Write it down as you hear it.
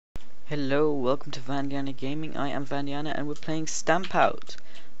Hello, welcome to Vandiana Gaming. I am Vandiana and we're playing Stamp Out.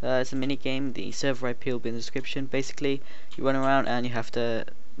 It's a mini game. The server IP will be in the description. Basically, you run around and you have to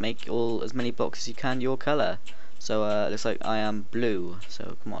make as many blocks as you can your color. So looks like I am blue.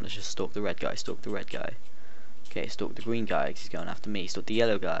 So come on, let's just stalk the red guy. Stalk the red guy. Okay, stalk the green guy 'cause he's going after me. Stalk the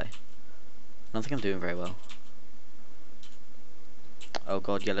yellow guy. I don't think I'm doing very well. Oh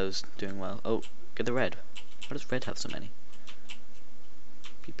god, yellow's doing well. Oh, get the red. Why does red have so many?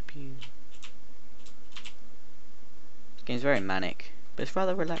 Pew, pew, pew. This game's very manic, but it's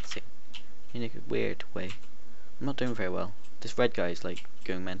rather relaxing in a weird way. I'm not doing very well. This red guy is like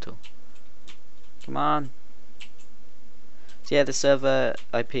going mental. Come on. So yeah, the server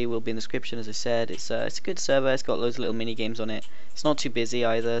IP will be in the description, as I said. It's a good server. It's got loads of little mini games on it. It's not too busy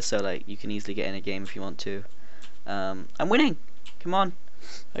either, so like you can easily get in a game if you want to. I'm winning. Come on,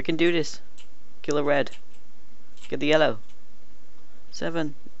 I can do this. Kill the red. Get the yellow.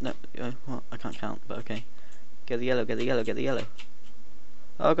 7. No, well, I can't count, but okay. Get the yellow, get the yellow, get the yellow.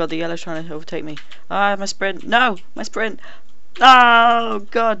 Oh god, the yellow's trying to overtake me. Ah, my sprint. No, my sprint. Oh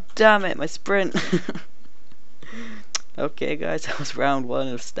god damn it, my sprint. Okay guys, that was round 1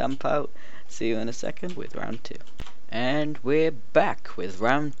 of Stamp Out. See you in a second with round 2. And we're back with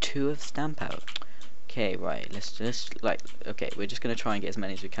round 2 of Stamp Out. Okay, right, let's just okay, we're just gonna try and get as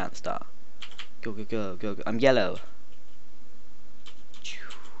many as we can at the start. Go, go, go, go, go. I'm yellow.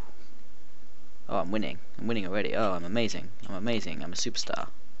 Oh, I'm winning. I'm winning already. Oh, I'm amazing. I'm amazing. I'm a superstar.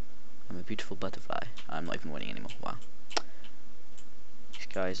 I'm a beautiful butterfly. I'm not even winning anymore. Wow. These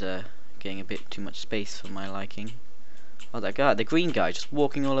guys are getting a bit too much space for my liking. Oh, that guy, the green guy, just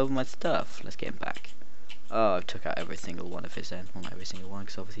walking all over my stuff. Let's get him back. Oh, I took out every single one of his then. Well, not every single one,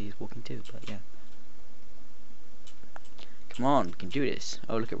 because obviously he's walking too, but yeah. Come on, we can do this.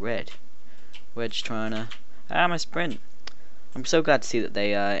 Oh, look at red. Red's trying to... Ah, my sprint. I'm so glad to see that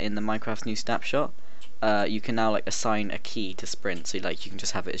they in the Minecraft new snapshot you can now like assign a key to sprint, so like you can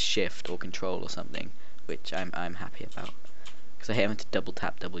just have it as shift or control or something, which I'm happy about, because I hate having to double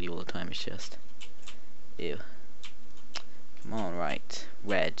tap W all the time. It's just ew. Come on, right,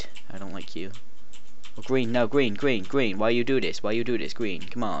 red, I don't like you. Or green, no, green, green, green. Why you do this? Why you do this? Green,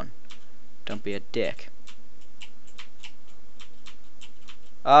 come on, don't be a dick.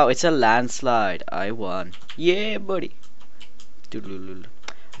 Oh, it's a landslide. I won. Yeah, buddy.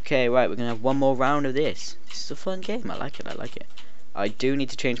 Okay, right, we're gonna have one more round of this. This is a fun game. I like it. I like it. I do need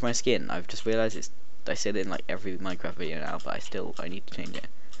to change my skin. I've just realised it's. I said it in like every Minecraft video now, but I need to change it.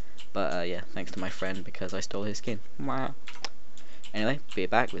 But yeah, thanks to my friend because I stole his skin. Anyway, be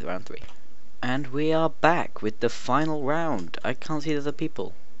back with round 3. And we are back with the final round. I can't see the other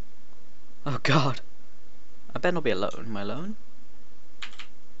people. Oh god. I better not be alone. Am I alone?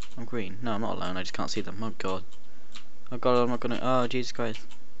 I'm green. No, I'm not alone. I just can't see them. Oh god. Oh god, I'm not gonna. Oh Jesus Christ.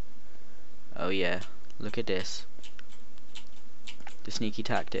 Oh yeah, look at this. The sneaky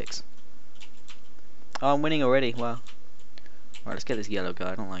tactics. Oh, I'm winning already. Wow. Alright, let's get this yellow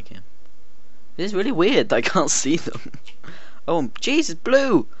guy. I don't like him. This is really weird that I can't see them. Oh Jesus,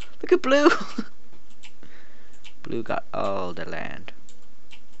 blue! Look at blue. Blue got all the land.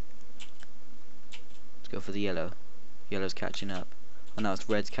 Let's go for the yellow. Yellow's catching up. Oh no, it's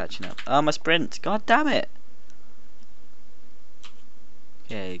red's catching up. Oh, my sprint! God damn it!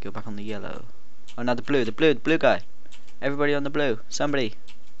 Okay, go back on the yellow. Oh, now the blue guy. Everybody on the blue. Somebody,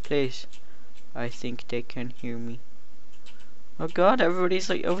 please. I think they can hear me. Oh god, everybody's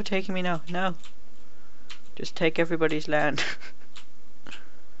like overtaking me now. No. Just take everybody's land.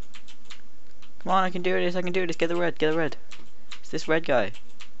 Come on, I can do this, I can do this. Get the red, get the red. It's this red guy.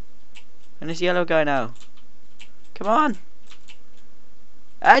 And this yellow guy now. Come on.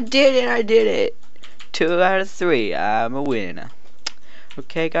 I did it, I did it. 2 out of 3, I'm a winner.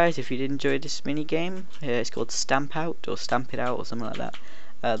 Okay guys, if you did enjoy this mini game, it's called Stamp Out or Stamp It Out or something like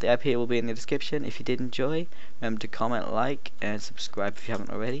that. The IP will be in the description. If you did enjoy, remember to comment, like, and subscribe if you haven't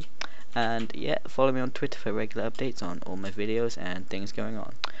already. And yeah, follow me on Twitter for regular updates on all my videos and things going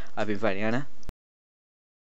on. I've been Vandiana.